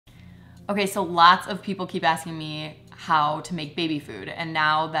Okay, so lots of people keep asking me how to make baby food, and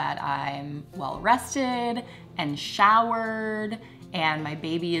now that I'm well rested and showered and my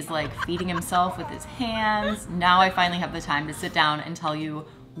baby is like feeding himself with his hands, now I finally have the time to sit down and tell you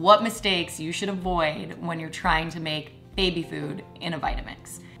what mistakes you should avoid when you're trying to make baby food in a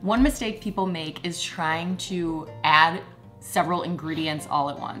Vitamix. One mistake people make is trying to add several ingredients all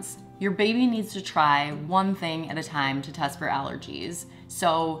at once. Your baby needs to try one thing at a time to test for allergies.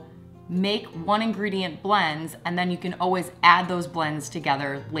 So make one ingredient blends, and then you can always add those blends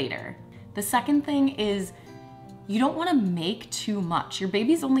together later. The second thing is you don't want to make too much. Your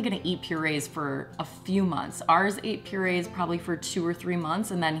baby's only going to eat purees for a few months. Ours ate purees probably for 2 or 3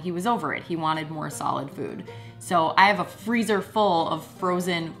 months, and then he was over it. He wanted more solid food. So I have a freezer full of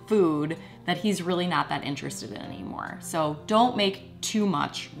frozen food that he's really not that interested in anymore. So don't make too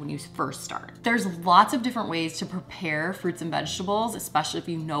much when you first start. There's lots of different ways to prepare fruits and vegetables, especially if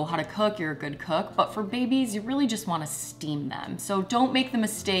you know how to cook, you're a good cook. But for babies, you really just want to steam them. So don't make the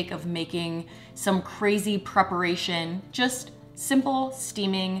mistake of making some crazy preparation. Just simple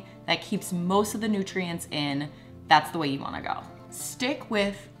steaming that keeps most of the nutrients in. That's the way you want to go. Stick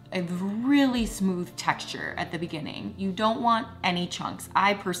with a really smooth texture at the beginning. You don't want any chunks.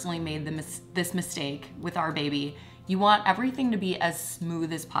 I personally made this mistake with our baby. You want everything to be as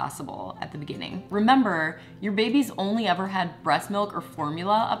smooth as possible at the beginning. Remember, your baby's only ever had breast milk or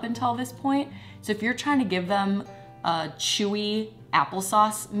formula up until this point. So if you're trying to give them a chewy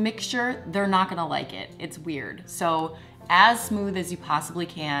applesauce mixture, they're not gonna like it. It's weird. So as smooth as you possibly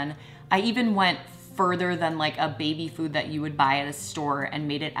can. I even went further than like a baby food that you would buy at a store and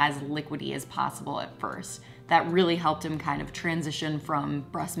made it as liquidy as possible at first. That really helped him kind of transition from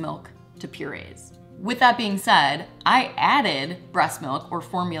breast milk to purees. With that being said, I added breast milk or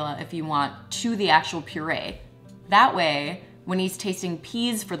formula, if you want, to the actual puree. That way, when he's tasting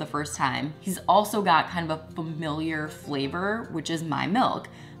peas for the first time, he's also got kind of a familiar flavor, which is my milk,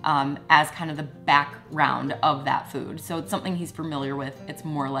 as kind of the background of that food. So it's something he's familiar with. It's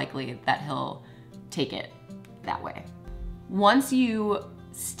more likely that he'll take it that way. Once you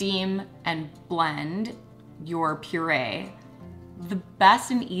steam and blend your puree, the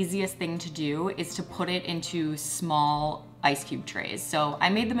best and easiest thing to do is to put it into small ice cube trays. So I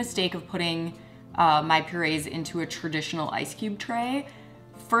made the mistake of putting my purees into a traditional ice cube tray.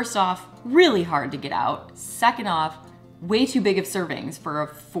 First off, really hard to get out. Second off, way too big of servings for a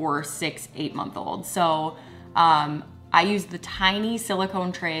 4, 6, 8-month-old. So I used the tiny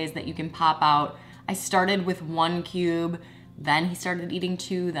silicone trays that you can pop out. I started with 1 cube, then he started eating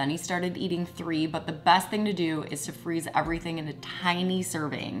 2, then he started eating 3, but the best thing to do is to freeze everything into tiny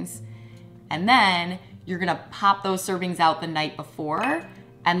servings. And then you're gonna pop those servings out the night before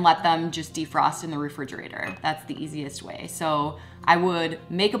and let them just defrost in the refrigerator. That's the easiest way. So I would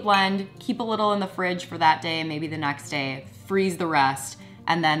make a blend, keep a little in the fridge for that day, maybe the next day, freeze the rest,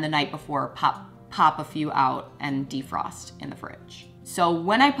 and then the night before pop a few out and defrost in the fridge. So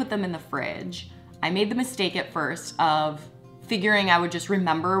when I put them in the fridge, I made the mistake at first of figuring I would just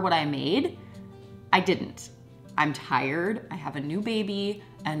remember what I made. I didn't. I'm tired, I have a new baby,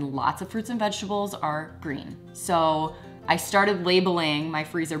 and lots of fruits and vegetables are green. So I started labeling my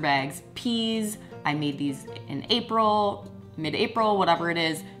freezer bags peas. I made these in April, mid-April, whatever it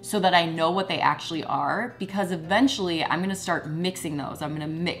is, so that I know what they actually are, because eventually I'm gonna start mixing those. I'm gonna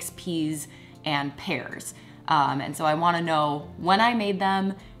mix peas and pears. And so I wanna know when I made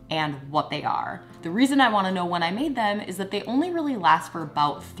them and what they are. The reason I wanna know when I made them is that they only really last for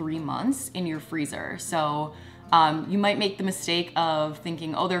about 3 months in your freezer. So you might make the mistake of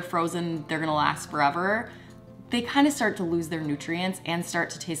thinking, oh, they're frozen, they're gonna last forever. They kind of start to lose their nutrients and start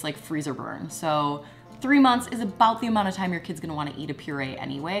to taste like freezer burn. So 3 months is about the amount of time your kid's gonna wanna eat a puree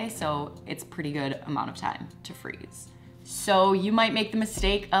anyway, so it's a pretty good amount of time to freeze. So you might make the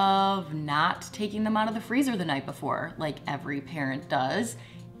mistake of not taking them out of the freezer the night before, like every parent does.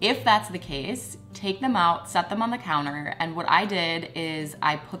 If that's the case, take them out, set them on the counter, and what I did is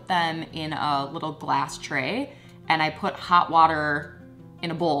I put them in a little glass tray and I put hot water in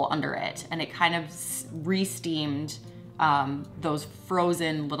a bowl under it, and it kind of re-steamed those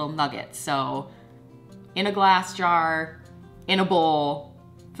frozen little nuggets. So in a glass jar, in a bowl,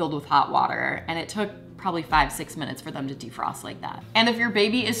 filled with hot water, and it took probably 5-6 minutes for them to defrost like that. And if your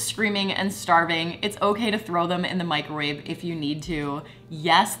baby is screaming and starving, it's okay to throw them in the microwave if you need to.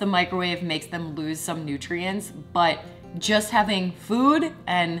 Yes, the microwave makes them lose some nutrients, but just having food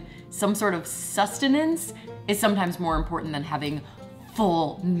and some sort of sustenance is sometimes more important than having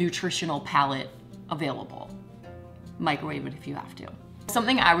full nutritional palette available. Microwave it if you have to.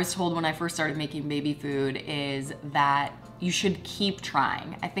 Something I was told when I first started making baby food is that you should keep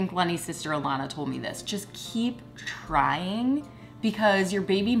trying. I think Lenny's sister Alana told me this. Just keep trying, because your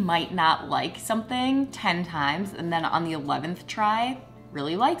baby might not like something 10 times and then on the 11th try,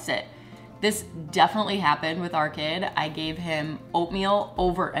 really likes it. This definitely happened with our kid. I gave him oatmeal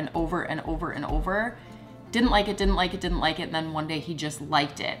over and over and over and over. Didn't like it, didn't like it, didn't like it, and then one day he just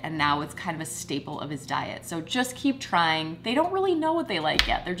liked it, and now it's kind of a staple of his diet. So just keep trying. They don't really know what they like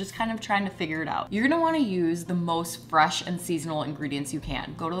yet. They're just kind of trying to figure it out. You're gonna wanna use the most fresh and seasonal ingredients you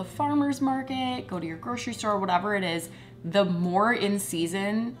can. Go to the farmer's market, go to your grocery store, whatever it is. The more in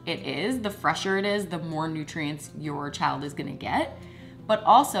season it is, the fresher it is, the more nutrients your child is gonna get. But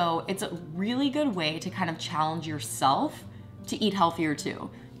also, it's a really good way to kind of challenge yourself to eat healthier too.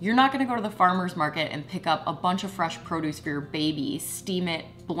 You're not gonna go to the farmer's market and pick up a bunch of fresh produce for your baby, steam it,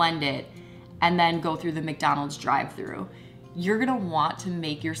 blend it, and then go through the McDonald's drive-thru. You're gonna want to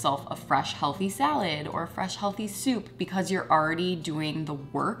make yourself a fresh, healthy salad or a fresh, healthy soup because you're already doing the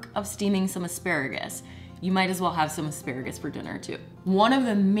work of steaming some asparagus. You might as well have some asparagus for dinner too. One of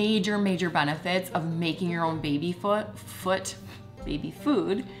the major benefits of making your own baby food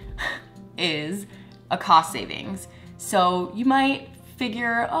is a cost savings. So you might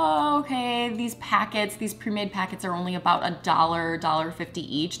figure, oh, okay, these packets, these pre-made packets are only about $1, $1.50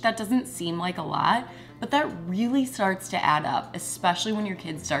 each. That doesn't seem like a lot, but that really starts to add up, especially when your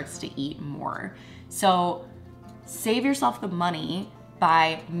kid starts to eat more. So save yourself the money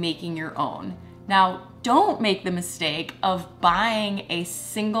by making your own. Now, don't make the mistake of buying a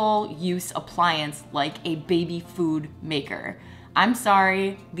single-use appliance like a baby food maker. I'm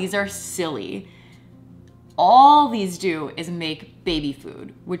sorry, these are silly. All these do is make baby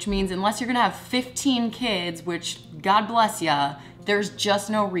food, which means unless you're gonna have 15 kids, which God bless ya, there's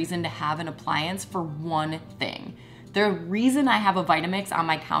just no reason to have an appliance for one thing. The reason I have a Vitamix on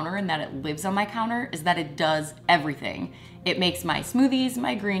my counter and that it lives on my counter is that it does everything. It makes my smoothies,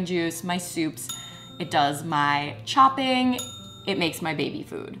 my green juice, my soups. It does my chopping. It makes my baby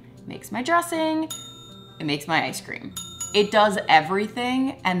food. It makes my dressing. It makes my ice cream. It does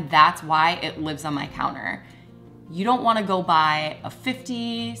everything, and that's why it lives on my counter. You don't wanna go buy a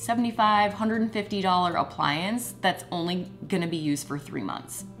 $50, $75, $150 appliance that's only gonna be used for 3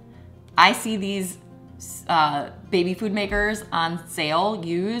 months. I see these baby food makers on sale,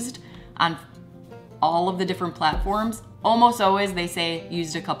 used on all of the different platforms. Almost always they say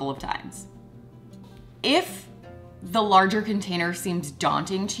used a couple of times. If the larger container seems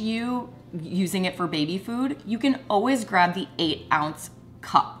daunting to you, using it for baby food, you can always grab the 8-ounce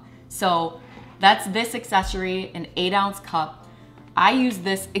cup. So that's this accessory, an 8-ounce cup. I use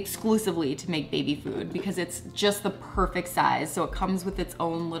this exclusively to make baby food because it's just the perfect size. So it comes with its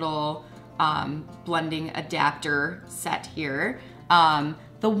own little blending adapter set here.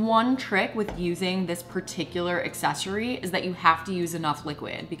 The one trick with using this particular accessory is that you have to use enough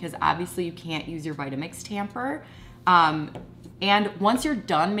liquid because obviously you can't use your Vitamix tamper. And once you're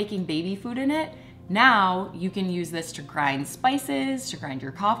done making baby food in it, now you can use this to grind spices, to grind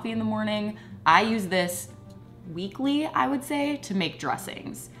your coffee in the morning. I use this weekly, I would say, to make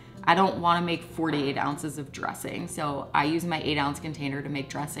dressings. I don't wanna make 48 ounces of dressing, so I use my 8-ounce container to make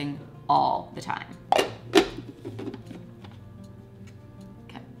dressing all the time.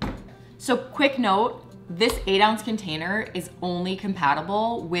 Okay. So quick note, this 8-ounce container is only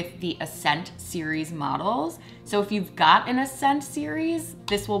compatible with the Ascent series models. So if you've got an Ascent series,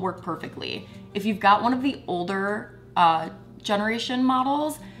 this will work perfectly. If you've got one of the older generation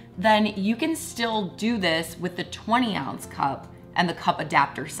models, then you can still do this with the 20-ounce cup and the cup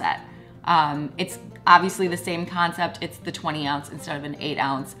adapter set. It's obviously the same concept. It's the 20-ounce instead of an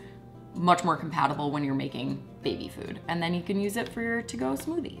 8-ounce, much more compatible when you're making baby food. And then you can use it for your to-go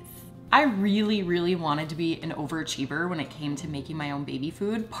smoothies. I really wanted to be an overachiever when it came to making my own baby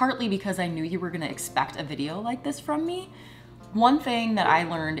food, partly because I knew you were gonna expect a video like this from me. One thing that I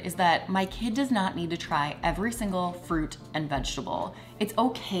learned is that my kid does not need to try every single fruit and vegetable. It's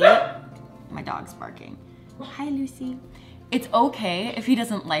okay, my dog's barking. Hi, Lucy. It's okay if he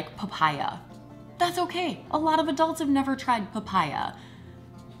doesn't like papaya. That's okay. A lot of adults have never tried papaya.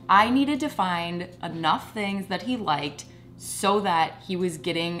 I needed to find enough things that he liked so that he was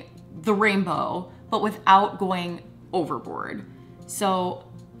getting the rainbow, but without going overboard. So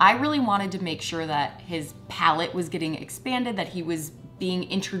I really wanted to make sure that his palate was getting expanded, that he was being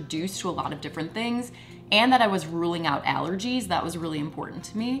introduced to a lot of different things, and that I was ruling out allergies. That was really important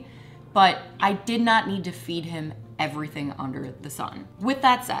to me. But I did not need to feed him everything under the sun. With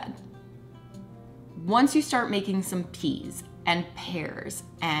that said, once you start making some peas and pears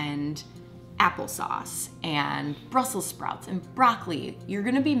and applesauce and Brussels sprouts and broccoli, you're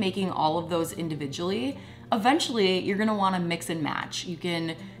gonna be making all of those individually. eventually you're gonna wanna mix and match. You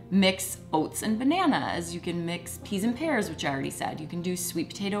can mix oats and bananas. You can mix peas and pears, which I already said. You can do sweet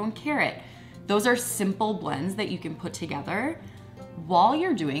potato and carrot. Those are simple blends that you can put together. While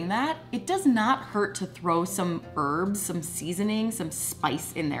you're doing that, it does not hurt to throw some herbs, some seasoning, some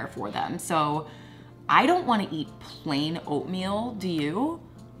spice in there for them. So I don't wanna eat plain oatmeal, do you?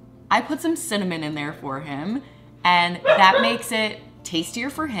 I put some cinnamon in there for him, and that makes it tastier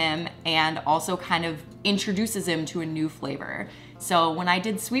for him and also kind of introduces him to a new flavor. So when I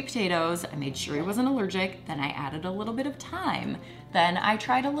did sweet potatoes, I made sure he wasn't allergic, then I added a little bit of thyme, then I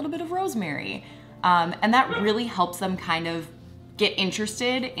tried a little bit of rosemary, and that really helps them kind of get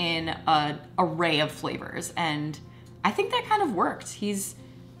interested in an array of flavors. And I think that kind of worked. He's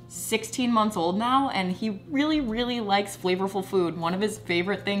 16 months old now, and he really, really likes flavorful food. One of his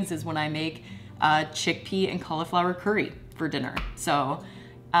favorite things is when I make chickpea and cauliflower curry for dinner. So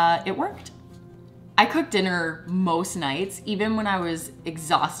it worked. I cook dinner most nights. Even when I was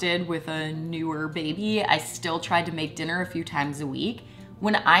exhausted with a newer baby, I still tried to make dinner a few times a week.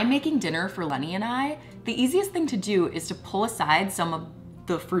 When I'm making dinner for Lenny and I, the easiest thing to do is to pull aside some of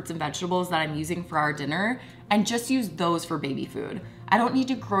the fruits and vegetables that I'm using for our dinner and just use those for baby food. I don't need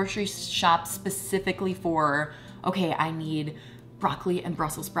to grocery shop specifically for, okay, I need broccoli and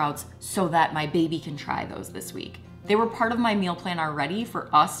Brussels sprouts so that my baby can try those this week. They were part of my meal plan already for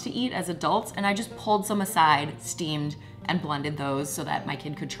us to eat as adults, and I just pulled some aside, steamed, and blended those so that my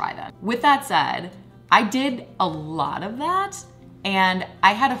kid could try them. With that said, I did a lot of that, and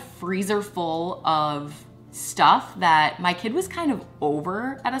I had a freezer full of stuff that my kid was kind of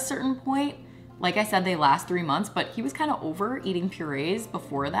over at a certain point. Like I said, they last 3 months, but he was kind of over eating purees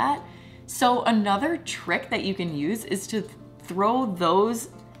before that. So another trick that you can use is to throw those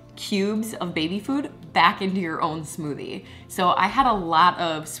cubes of baby food back into your own smoothie. So I had a lot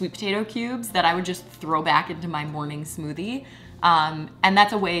of sweet potato cubes that I would just throw back into my morning smoothie. And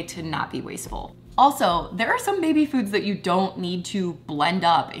that's a way to not be wasteful. Also, there are some baby foods that you don't need to blend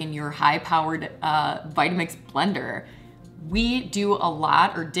up in your high-powered Vitamix blender. We do a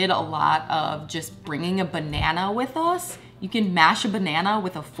lot, or did a lot, of just bringing a banana with us. You can mash a banana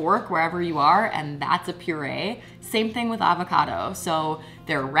with a fork wherever you are, and that's a puree. Same thing with avocado. So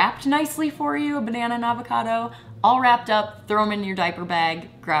they're wrapped nicely for you, a banana and avocado, all wrapped up, throw them in your diaper bag,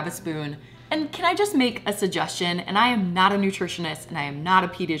 grab a spoon. And can I just make a suggestion? And I am not a nutritionist and I am not a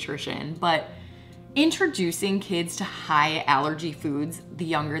pediatrician, but introducing kids to high allergy foods the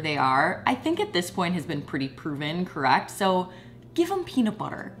younger they are, I think at this point has been pretty proven correct. So give them peanut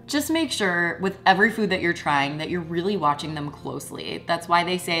butter. Just make sure with every food that you're trying that you're really watching them closely. That's why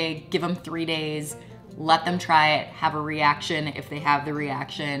they say give them 3 days, let them try it, have a reaction if they have the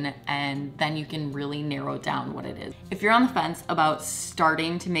reaction, and then you can really narrow down what it is. If you're on the fence about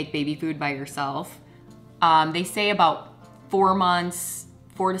starting to make baby food by yourself, they say about 4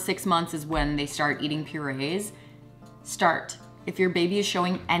 to 6 months is when they start eating purees. Start. If your baby is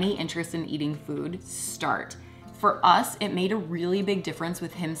showing any interest in eating food, start. For us, it made a really big difference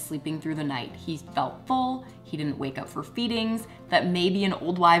with him sleeping through the night. He felt full, he didn't wake up for feedings. That may be an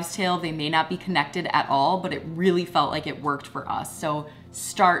old wives' tale, they may not be connected at all, but it really felt like it worked for us. So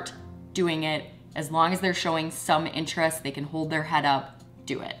start doing it. As long as they're showing some interest, they can hold their head up,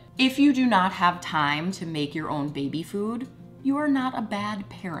 do it. If you do not have time to make your own baby food, you are not a bad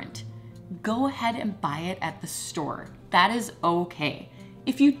parent. Go ahead and buy it at the store. That is okay.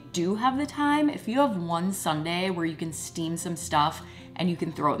 If you do have the time, if you have one Sunday where you can steam some stuff and you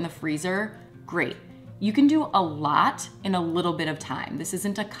can throw it in the freezer, great. You can do a lot in a little bit of time. This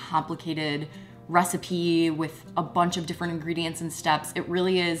isn't a complicated recipe with a bunch of different ingredients and steps. It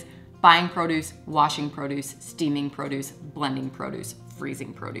really is buying produce, washing produce, steaming produce, blending produce,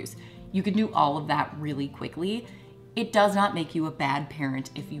 freezing produce. You can do all of that really quickly. It does not make you a bad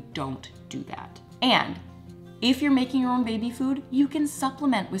parent if you don't do that. And if you're making your own baby food, you can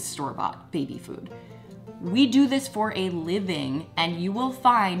supplement with store-bought baby food. We do this for a living, and you will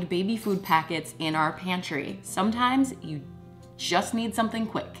find baby food packets in our pantry. Sometimes you just need something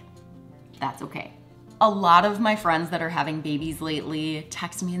quick. That's okay. A lot of my friends that are having babies lately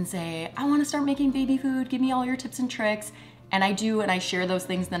text me and say, I wanna start making baby food, give me all your tips and tricks. And I do, and I share those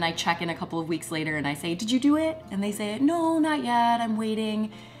things, then I check in a couple of weeks later and I say, did you do it? And they say, no, not yet, I'm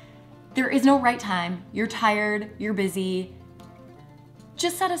waiting. There is no right time. You're tired, you're busy.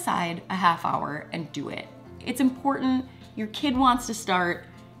 Just set aside a half hour and do it. It's important, your kid wants to start,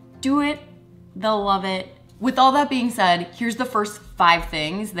 do it, they'll love it. With all that being said, here's the first 5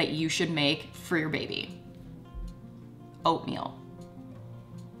 things that you should make for your baby. Oatmeal.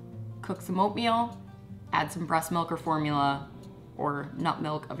 Cook some oatmeal, add some breast milk or formula or nut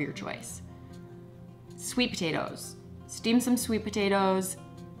milk of your choice. Sweet potatoes. Steam some sweet potatoes,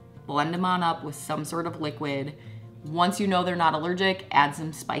 blend them on up with some sort of liquid. Once you know they're not allergic, add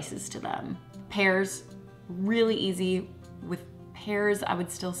some spices to them. Pears, really easy. With pears, I would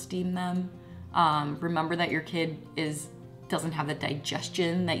still steam them. Remember that your kid doesn't have the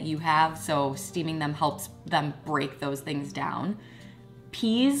digestion that you have, so steaming them helps them break those things down.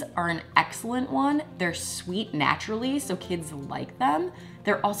 Peas are an excellent one. They're sweet naturally, so kids like them.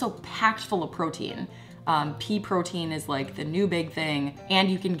 They're also packed full of protein. Pea protein is like the new big thing,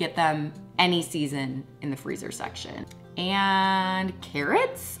 and you can get them any season in the freezer section. And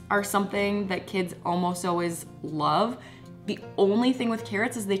carrots are something that kids almost always love. The only thing with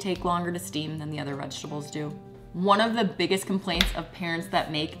carrots is they take longer to steam than the other vegetables do. One of the biggest complaints of parents that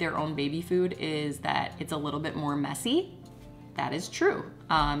make their own baby food is that it's a little bit more messy. That is true.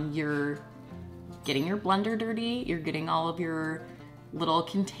 You're getting your blender dirty, you're getting all of your little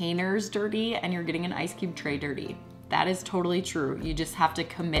containers dirty, and you're getting an ice cube tray dirty. That is totally true. You just have to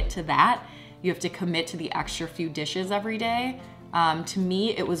commit to that. You have to commit to the extra few dishes every day. To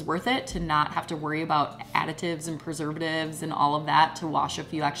me, it was worth it to not have to worry about additives and preservatives and all of that to wash a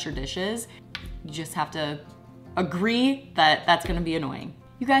few extra dishes. You just have to agree that that's gonna be annoying.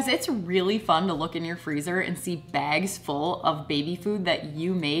 You guys, it's really fun to look in your freezer and see bags full of baby food that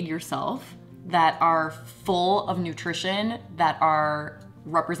you made yourself that are full of nutrition that are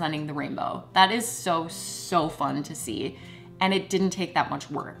representing the rainbow. That is so, so fun to see. And it didn't take that much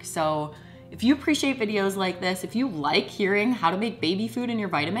work. So if you appreciate videos like this, if you like hearing how to make baby food in your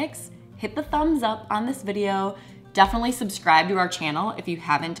Vitamix, hit the thumbs up on this video. Definitely subscribe to our channel if you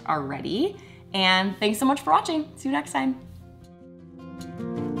haven't already. And thanks so much for watching. See you next time.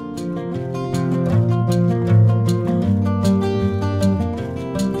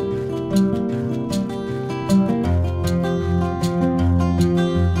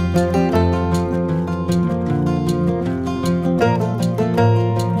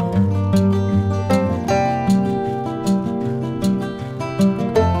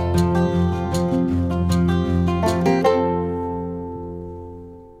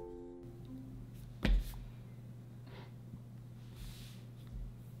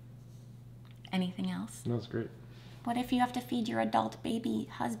 Anything else? No, it's great. What if you have to feed your adult baby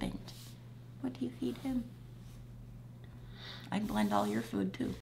husband? What do you feed him? I'd blend all your food too.